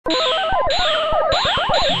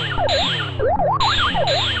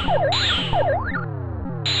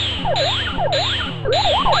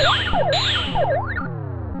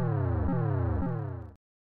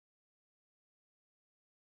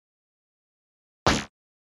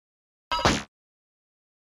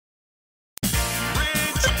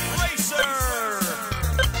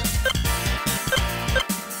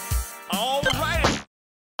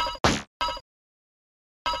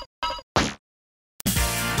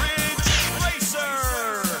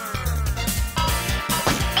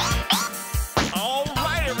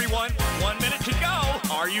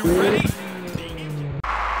Are you ready? 3,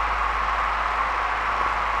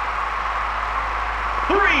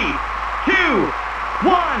 2,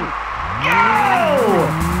 1, go!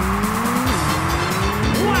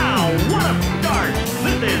 Wow, what a start!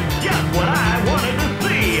 This is just what I wanted to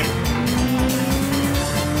see!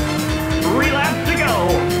 3 laps to go!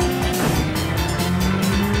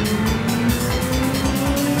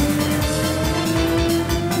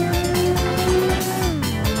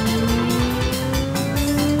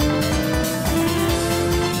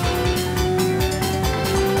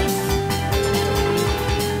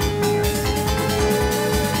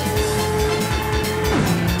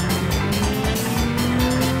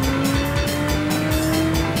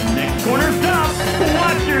 Corner stop!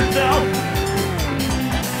 Watch yourself!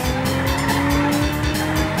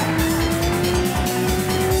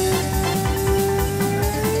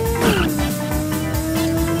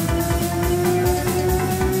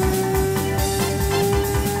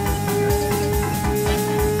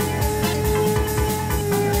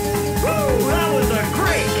 Woo! That was a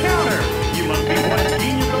great counter! You must be one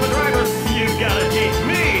genius of a driver. You gotta teach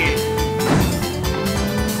me!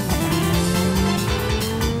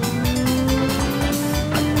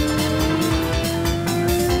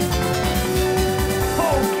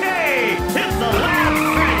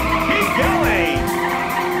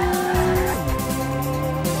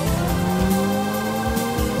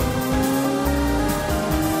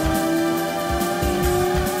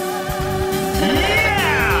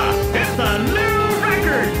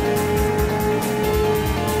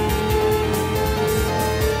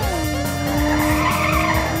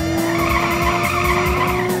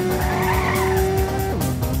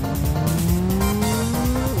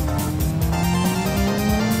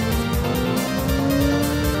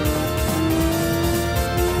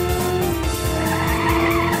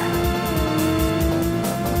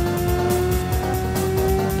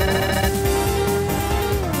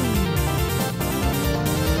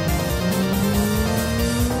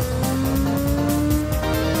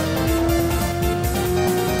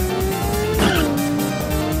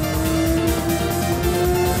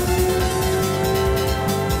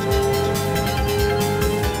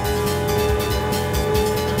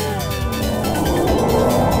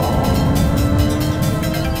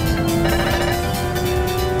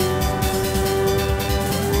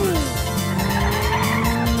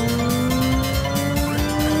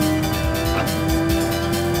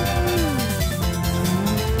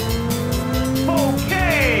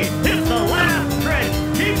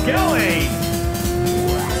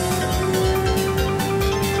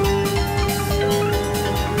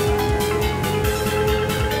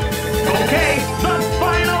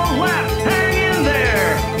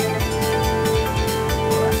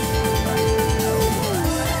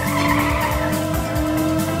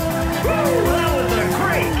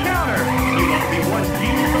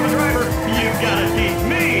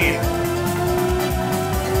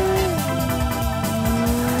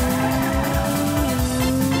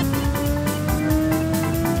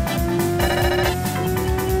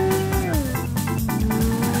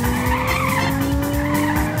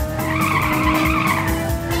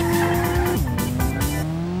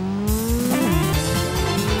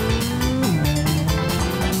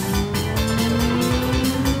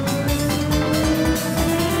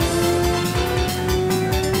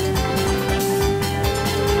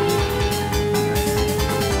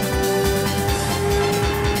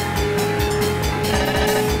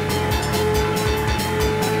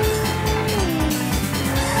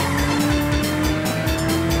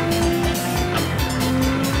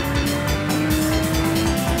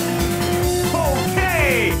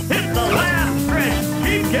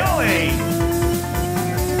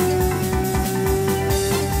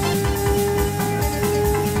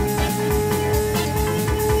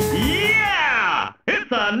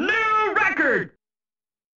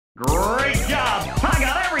 Great job! I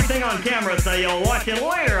got everything on camera, so you'll watch it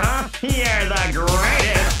later, huh? You're the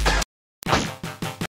greatest!